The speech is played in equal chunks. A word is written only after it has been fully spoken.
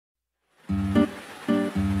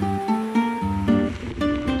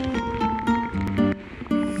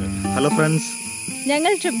Hello friends,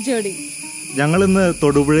 ഞങ്ങൾ ട്രിപ്ജോടി. ഞങ്ങൾ ഇന്ന്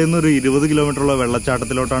തൊടുപുഴയിൽ നിന്ന് ഒരു 20 കിലോമീറ്ററുള്ള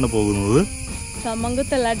വെള്ളച്ചാട്ടത്തിലോട്ടാണ് പോകുന്നത്.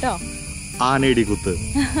 തോമങ്കുത്തല്ല കേട്ടോ, ആനയടിക്കുത്ത്.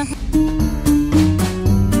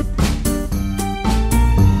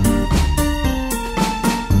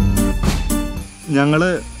 ഞങ്ങള്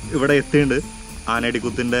ഇവിടെ എത്തിയിട്ടുണ്ട്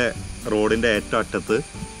ആനയടിക്കുത്തിന്റെ റോഡിന്റെ ഏറ്റവും അറ്റത്ത്.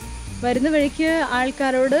 വരുന്ന വഴിക്ക്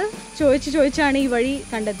ആൾക്കാരോട് ചോദിച്ചാണ് ഈ വഴി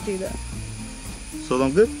കണ്ടെത്തിയത്. സോ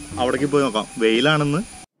നമുക്ക് അവിടേക്ക് പോയി നോക്കാം. വെയിലാണെന്ന്.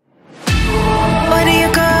 Where do you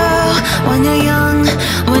go when you're young,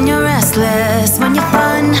 when you're restless, when you're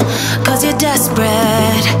fun, 'cause you're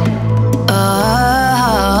desperate?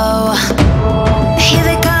 Oh, here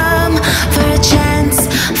they come for a chance,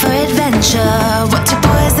 for adventure. What's your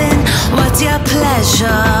poison? What's your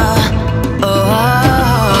pleasure?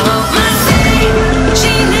 Oh, my city,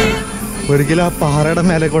 she lives. ഒരിക്കലും ആ പാറയുടെ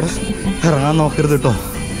മേലെ കൂടെ ഇറങ്ങാൻ നോക്കരുത് കേട്ടോ,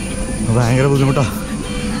 ഭയങ്കര ബുദ്ധിമുട്ടാ.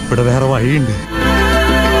 ഇവിടെ വേറെ വഴിയുണ്ട്.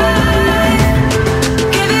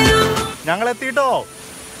 ഞങ്ങൾ എത്തിട്ടോ.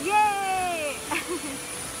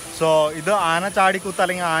 സോ ഇത് ആന ചാടിക്കുത്ത്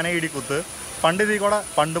അല്ലെങ്കിൽ ആന ഇടിക്കുത്ത്. പണ്ട് ഇതിൽ കൂടെ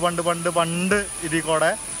പണ്ട് ഇതിൽ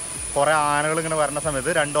കൂടെ കുറെ ആനകൾ ഇങ്ങനെ വരുന്ന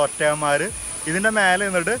സമയത്ത് 2 ഒറ്റയന്മാര് ഇതിന്റെ മേലെ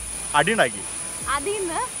നിന്നിട്ട് അടി ഉണ്ടാക്കി.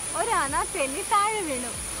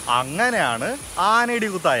 അങ്ങനെയാണ് ആന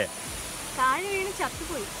ഇടിക്കുത്തായ.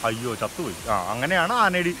 അയ്യോ, ചത്തുപോയി. അങ്ങനെയാണ്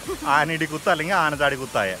ആനയിടിക്കുത്ത് അല്ലെങ്കിൽ ആന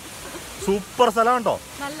ചാടിക്കുത്തായ. സൂപ്പർ സ്ഥലം കേട്ടോ.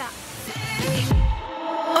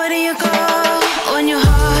 Where do you go when your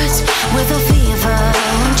heart with a fever?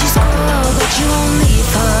 Won't you scroll but you won't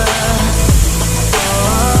leave her?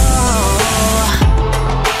 Oh,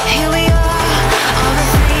 here we are, all the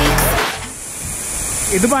freaks.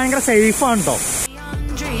 ഇത് ഭയങ്കര സേഫ് ആണ് കേട്ടോ.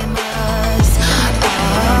 Dreamers.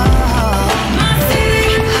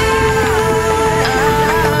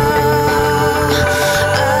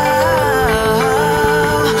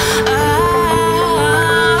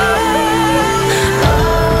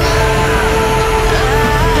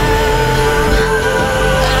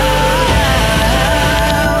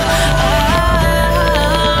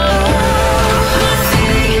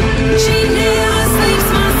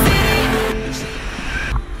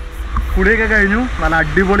 കുളിയൊക്കെ കഴിഞ്ഞു. നല്ല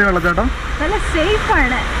അടിപൊളി വെള്ളച്ചാട്ടം, നല്ല സേഫ്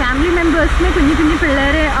ആണ്. ഫാമിലി മെമ്പേഴ്സിനെ, കുഞ്ഞു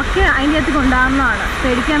പിള്ളേരെ ഒക്കെ അതിൻ്റെ അകത്ത് കൊണ്ടുപോകുന്നതാണ്.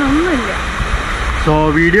 പേടിക്കാനൊന്നുമില്ല. സോ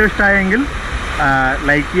വീഡിയോ ഇഷ്ടമായെങ്കിൽ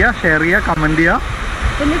ലൈക്ക് ചെയ്യുക, ഷെയർ ചെയ്യുക, കമൻറ്റ് ചെയ്യുക.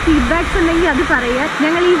 പിന്നെ ഫീഡ്ബാക്സ് ഉണ്ടെങ്കിൽ അത് പറയുക.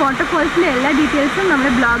 ഞങ്ങൾ ഈ വാട്ടർഫോൾസിൻ്റെ എല്ലാ ഡീറ്റെയിൽസും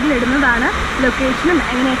നമ്മുടെ ബ്ലോഗിൽ ഇടുന്നതാണ്. ലൊക്കേഷനും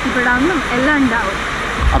എങ്ങനെ എത്തിപ്പെടാമെന്നും എല്ലാം ഉണ്ടാവും.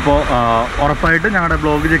 അപ്പോൾ ഉറപ്പായിട്ട് ഞങ്ങളുടെ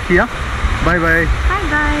ബ്ലോഗ് ചെക്ക് ചെയ്യുക. Bye bye. Bye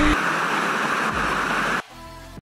bye.